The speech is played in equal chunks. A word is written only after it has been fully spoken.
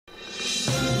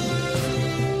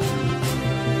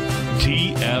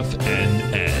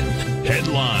TFNN.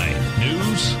 Headline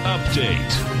News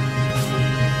Update.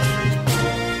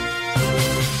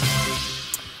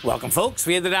 Welcome, folks.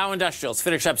 We had the Dow Industrials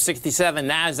finish up 67.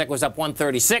 NASDAQ was up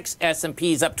 136.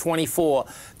 S&P's up 24.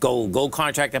 Gold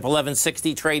contract up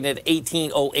 11.60, trading at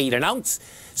 18.08 an ounce.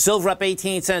 Silver up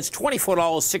 18 cents,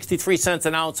 $24.63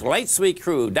 an ounce. Light sweet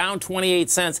crude down 28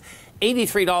 cents,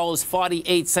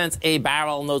 $83.48 a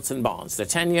barrel. Notes and bonds. The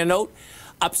 10-year note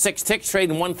up 6 ticks,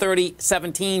 trading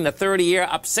 130.17. The 30-year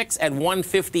up 6 at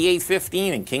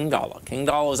 158.15. And King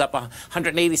Dollar is up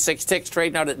 186 ticks,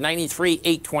 trading out at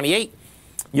 93.828.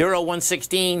 Euro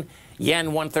 116,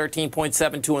 yen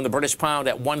 113.72, and the British pound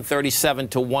at 137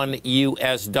 to 1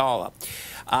 U.S. dollar.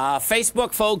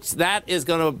 Facebook, folks, that is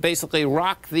going to basically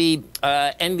rock the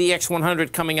NDX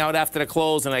 100 coming out after the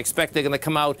close, and I expect they're going to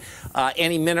come out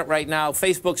any minute right now.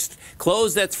 Facebook's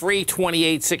closed at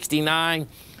 328.69.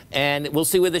 And we'll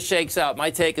see where this shakes out. My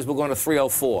take is we're going to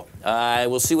 304.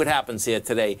 We'll see what happens here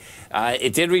today.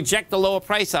 It did reject the lower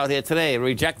price out here today. It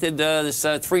rejected this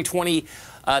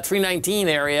 319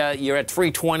 area. You're at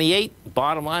 328.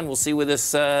 Bottom line, we'll see where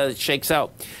this shakes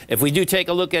out. If we do take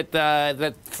a look at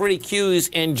the 3 Qs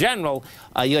in general,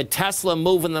 you had Tesla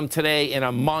moving them today in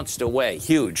a monster way.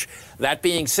 Huge. That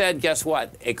being said, guess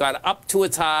what? It got up to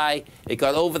its high. It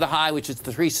got over the high, which is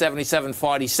the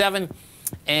 377.47.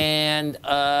 And,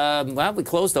 well, we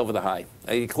closed over the high.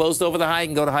 You closed over the high, you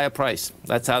can go to higher price.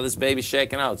 That's how this baby's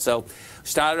shaking out. So,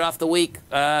 started off the week,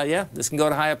 yeah, this can go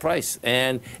to higher price.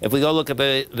 And if we go look at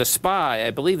the SPY,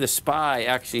 I believe the SPY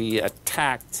actually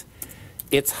attacked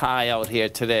its high out here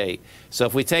today. So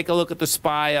if we take a look at the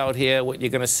SPY out here, what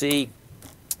you're going to see,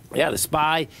 yeah, the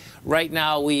SPY, right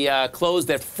now we closed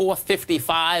at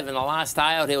 455, and the last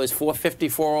high out here was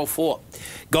 454.04.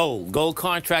 Gold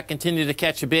contract continued to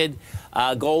catch a bid.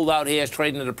 Gold out here is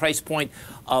trading at a price point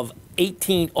of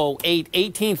 1808.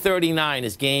 1839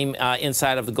 is game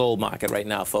inside of the gold market right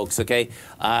now, folks, okay?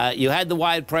 You had the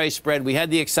wide price spread. We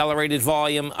had the accelerated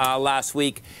volume last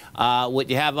week. What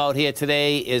you have out here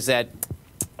today is that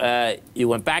you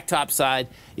went back topside.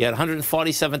 You had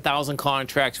 147,000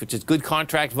 contracts, which is good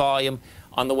contract volume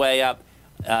on the way up.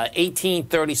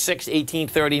 1836,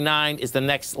 1839 is the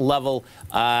next level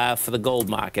for the gold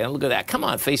market. And look at that. Come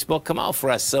on, Facebook. Come out for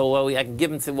us so I can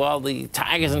give them to all the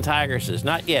tigers and tigresses.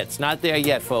 Not yet. It's not there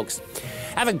yet, folks.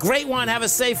 Have a great one. Have a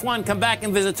safe one. Come back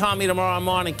and visit Tommy tomorrow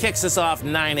morning. Kicks us off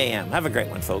 9 a.m. Have a great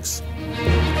one, folks.